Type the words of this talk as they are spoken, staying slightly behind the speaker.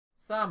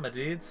Sam, my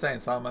dudes,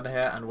 Saint Salamander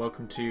here, and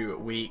welcome to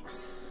week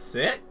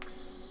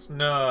 6?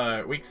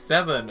 No, week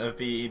 7 of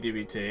the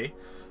EWT.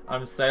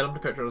 I'm Salem, the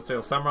coach of the Solihull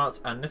Samurotts,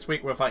 and this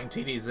week we're fighting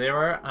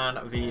TDZero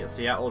and the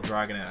Seattle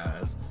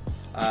Dragonairs.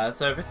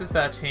 So this is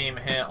their team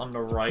here on the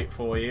right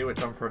for you,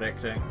 which I'm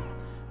predicting.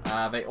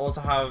 They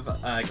also have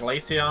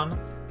Glaceon,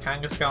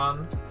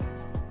 Kangaskhan,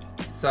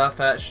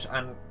 Surfetched,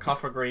 and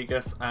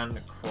Cofagrigus, and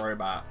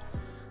Crobat.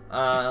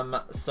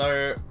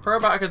 So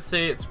Crobat, I could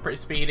see it's pretty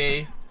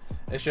speedy.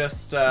 It's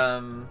just, I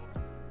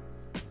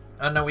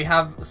know we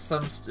have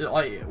some,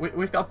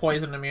 we've got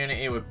poison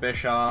immunity with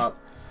Bishop.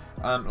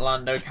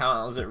 Lando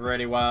counters it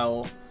really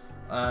well.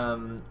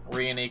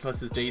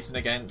 Reuniclus is decent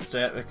against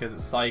it because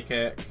it's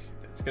psychic.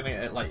 It's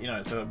gonna,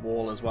 it's a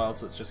wall as well,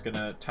 so it's just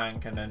gonna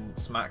tank and then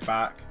smack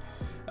back.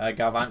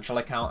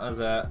 Galvantula counters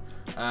it.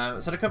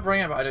 So they could bring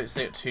it, but I don't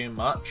see it too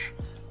much.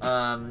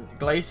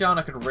 Glaceon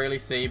I could really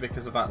see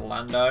because of that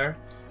Lando.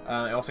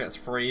 It also gets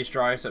Freeze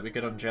Dry, so it'd be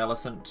good on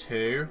Jellicent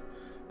too.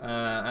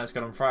 And it's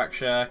good on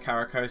Fracture,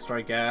 Caracoaster,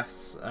 I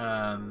guess.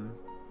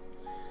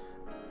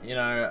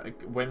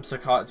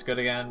 Whimsicart's good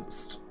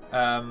against.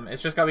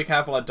 It's just gotta be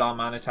careful of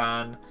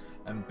Darmanitan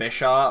and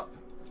Bishop,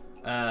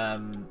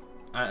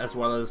 as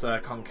well as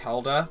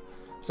Conkeldurr.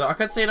 So I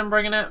could see them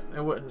bringing it.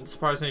 It wouldn't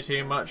surprise me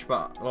too much,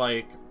 but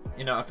I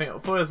think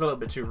it was a little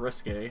bit too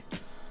risky.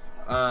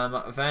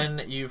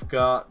 Then you've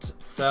got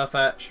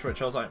Surfetched,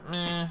 which I was like,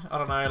 meh, I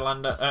don't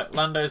know.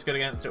 Lando's good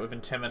against it with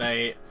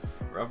Intimidate.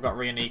 I've got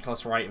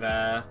Reuniclus right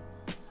there.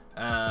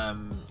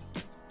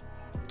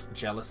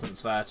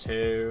 Jellicent's there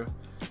too.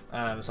 So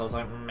I was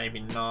like,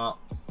 maybe not.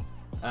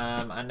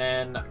 And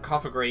then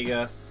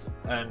Cofagrigus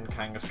and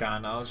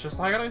Kangaskhan, I was just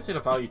like, I don't see the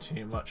value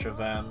too much of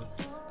them.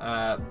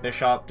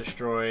 Bishop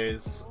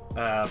destroys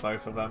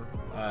both of them.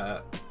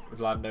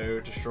 Lando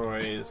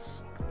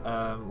destroys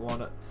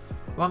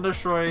Lando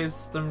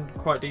destroys them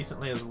quite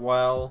decently as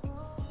well.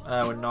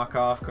 With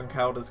knockoff,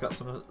 Conkeldurr's got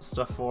some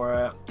stuff for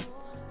it.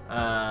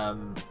 I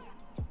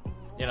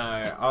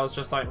was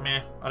just like,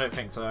 meh, I don't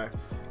think so.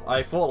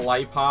 I thought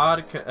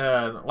Lipard.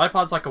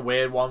 Lipard's like a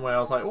weird one where I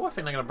was like, oh, I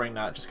think they're gonna bring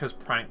that just because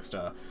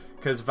Prankster.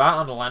 Because that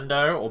on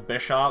Lando or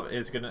Bishop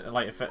is gonna,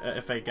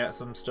 if they get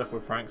some stuff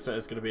with Prankster,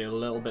 it's gonna be a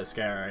little bit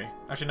scary.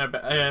 Actually, no,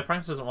 but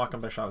Prankster doesn't work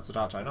on Bishop, it's a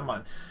Dark type, never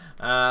mind.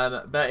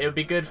 But it would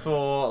be good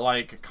for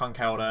like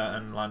Conkeldurr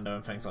and Lando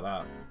and things like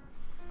that.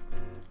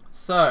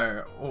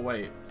 So, oh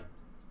wait,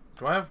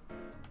 do I have?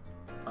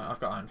 I've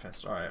got Iron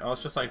Fist. All right, I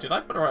was just like, did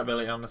I put the right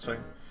ability on this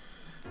thing?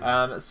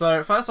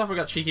 So first off, we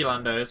got Cheeky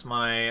Landos,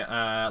 my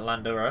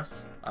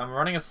Landorous. I'm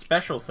running a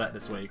special set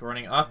this week. We're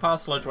running Earth Power,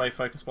 Sludge Wave,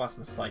 Focus Blast,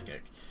 and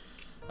Psychic.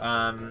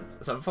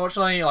 So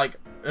unfortunately,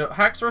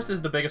 Haxorus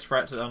is the biggest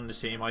threat on the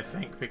team, I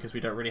think, because we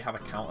don't really have a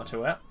counter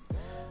to it.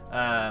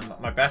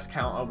 My best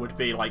counter would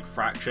be like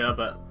Fracture,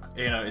 but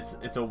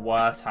it's a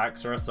worse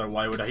Haxorus, so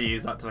why would I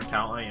use that to the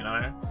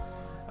counter?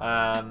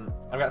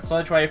 I've got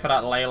Sludge Wave for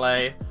that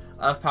Lele,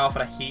 Earth Power for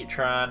the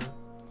Heatran.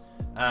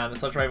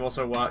 Sludge Wave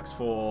also works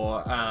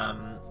for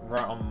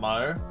right on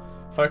Mo.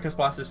 Focus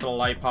Blast is for the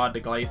Lipard,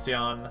 the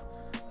Glaceon,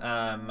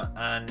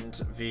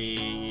 and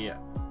the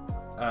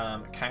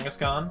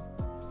Kangaskhan.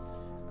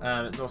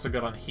 It's also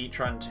good on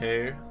Heatran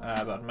too,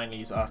 but I'd mainly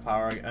use Earth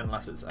Power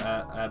unless it's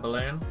Air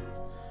Balloon.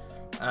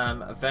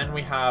 Then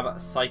we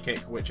have Psychic,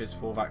 which is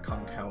for that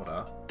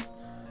Conkeldurr.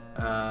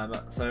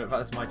 So that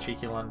is my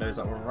Cheeky Landos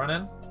that we're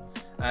running.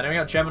 Then we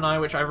got Gemini,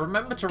 which I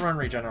remember to run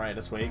Regenerate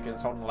this week, and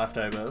it's holding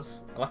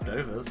leftovers.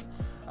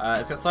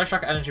 It's got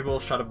Psyshock, Energy Ball,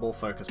 Shadow Ball,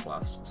 Focus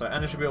Blast. So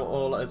Energy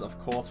Ball is, of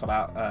course, for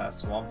that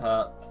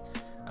Swampert.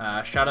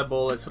 Shadow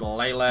Ball is for the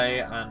Lele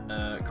and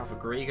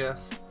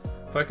Cofagrigus.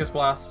 Focus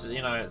Blast,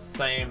 it's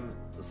same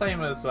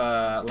as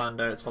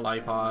Lando, it's for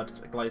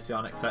Lipard,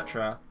 Glaceon,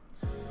 etc.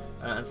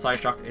 And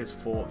Psyshock is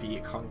for the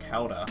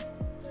Conkeldurr.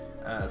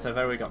 So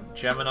there we got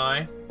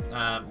Gemini.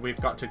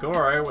 We've got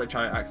Tagoro, which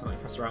I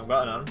accidentally pressed the wrong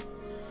button on.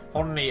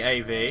 Holding the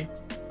AV,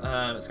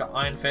 it's got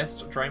Iron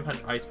Fist, Drain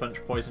Punch, Ice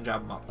Punch, Poison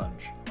Jab, Mach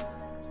Punch.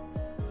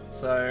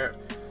 So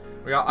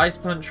we got Ice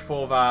Punch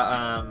for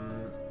that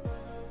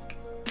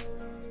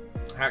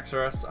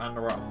Haxorus and the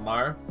Rotten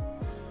Mo.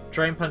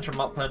 Drain Punch and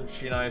Mach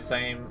Punch,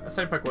 same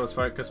Pokemon as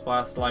Focus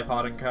Blast,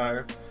 Lipard and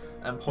Co.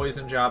 And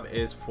Poison Jab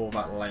is for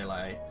that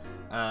Lele.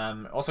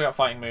 Also got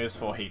Fighting Moves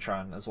for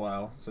Heatran as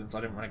well, since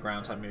I didn't run a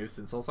Ground type move,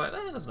 since I was like,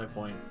 there's no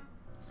point.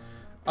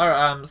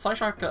 Alright,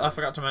 Psyshock, I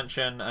forgot to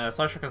mention,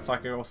 Psyshock and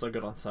Psycho are also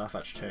good on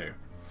Surfetch too.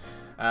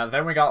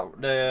 Then we got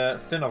the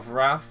Sin of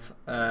Wrath,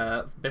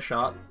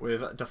 Bishop,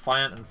 with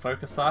Defiant and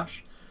Focus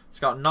Sash. It's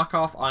got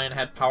Knockoff, Iron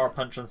Head, Power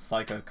Punch, and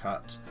Psycho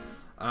Cut.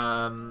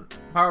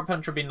 Power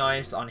Punch would be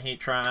nice on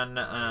Heatran,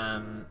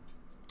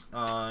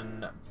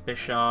 on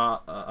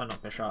Bishop,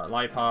 not Bishop,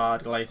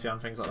 Lipard, Glaceon,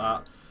 things like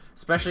that.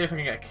 Especially if I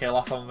can get a kill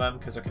off on them,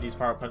 because I could use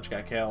Power Punch to get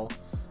a kill,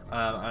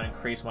 and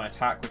increase my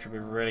attack, which would be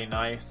really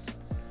nice.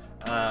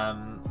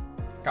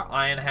 Got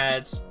Iron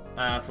Head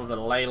for the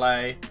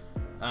Lele,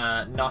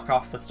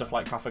 Knockoff for stuff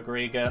like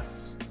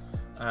Cofagrigus,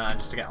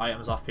 just to get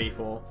items off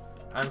people,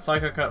 and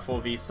Psycho Cut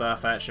for V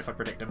Surfetch if I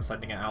predict him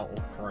sending it out,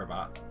 or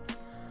Crobat.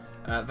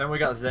 Then we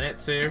got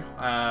Zenitsu,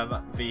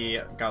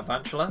 the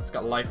Galvantula. It's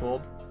got Life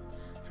Orb.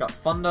 It's got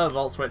Thunder,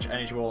 Volt Switch,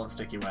 Energy Ball, and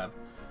Sticky Web.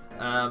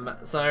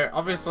 So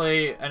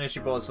obviously Energy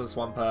Ball is for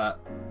Swampert.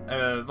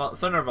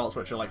 Thunder and Volt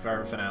Switch are like for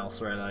everything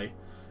else, really.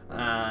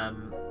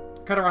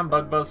 Could have run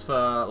Bug Buzz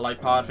for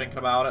Light Pod thinking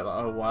about it,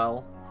 but oh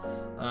well.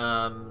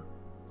 And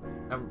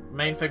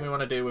main thing we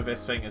want to do with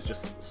this thing is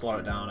just slow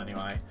it down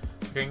anyway.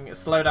 If we can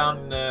slow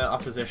down the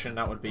opposition,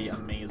 that would be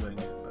amazing.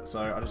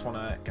 So I just want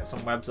to get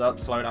some webs up,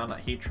 slow down that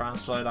Heatran,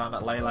 slow down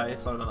that Lele,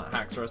 slow down that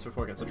Haxorus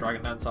before it gets a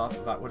Dragon Dance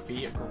off. That would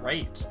be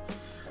great.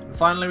 And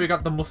finally we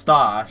got the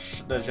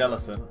Mustache, the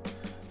Jellicent.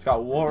 It's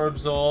got Water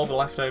Absorb,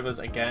 Leftovers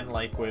again,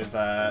 like with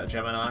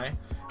Gemini.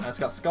 And it's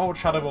got Scald,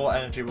 Shadow Ball,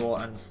 Energy Ball,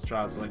 and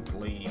Strazzling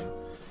Gleam.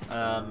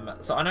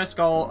 So I know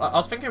Skull... I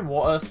was thinking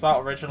Water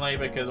Spout originally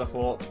because I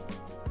thought,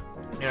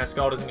 you know,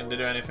 Skull isn't going to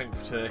do anything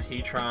to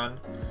Heatran.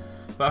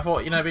 But I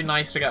thought, you know, it'd be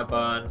nice to get a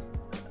burn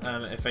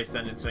if they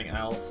send in something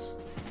else.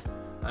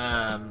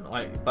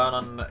 Like burn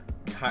on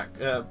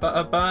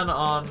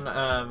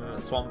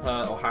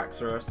Swampert or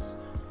Haxorus,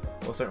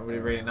 or something would be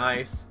really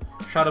nice.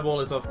 Shadow Ball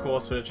is of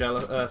course for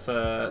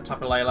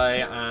Tapu Lele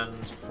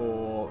and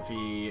for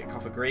the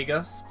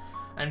Cofagrigus.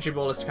 Energy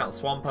Ball is to counter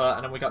Swampert,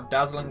 and then we got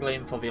Dazzling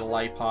Gleam for the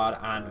Lipard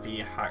and the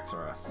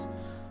Haxorus.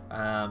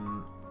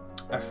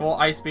 I thought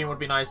Ice Beam would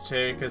be nice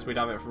too, because we'd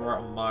have it for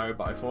Rotom Mo,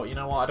 but I thought, you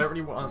know what, I don't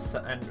really want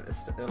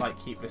to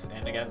keep this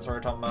in against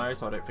Rotom Mo,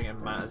 so I don't think it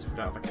matters if we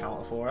don't have a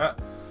counter for it.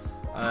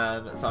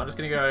 So I'm just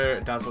going to go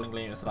Dazzling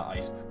Gleam instead of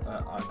Ice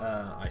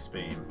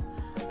Beam.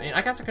 I mean,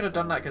 I guess I could have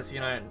done that because, you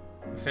know,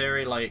 in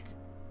theory, like...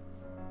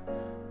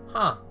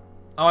 Huh.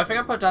 Oh, I think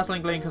I put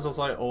Dazzling Gleam because I was,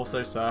 like,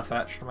 also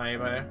Surf-Etched,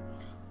 maybe.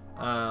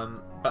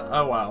 But,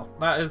 oh well.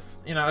 That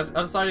is, you know,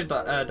 I decided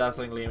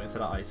Dazzling Gleam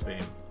instead of Ice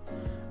Beam.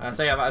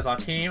 So yeah, that is our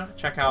team.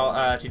 Check out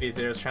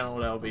TDZero's channel,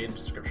 they'll be in the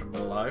description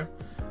below.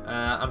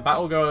 And that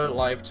will go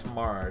live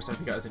tomorrow, so if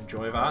you guys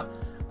enjoy that.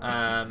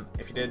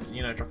 If you did,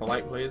 you know, drop a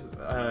like please,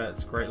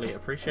 it's greatly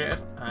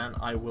appreciated. And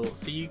I will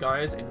see you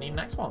guys in the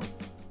next one.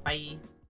 Bye!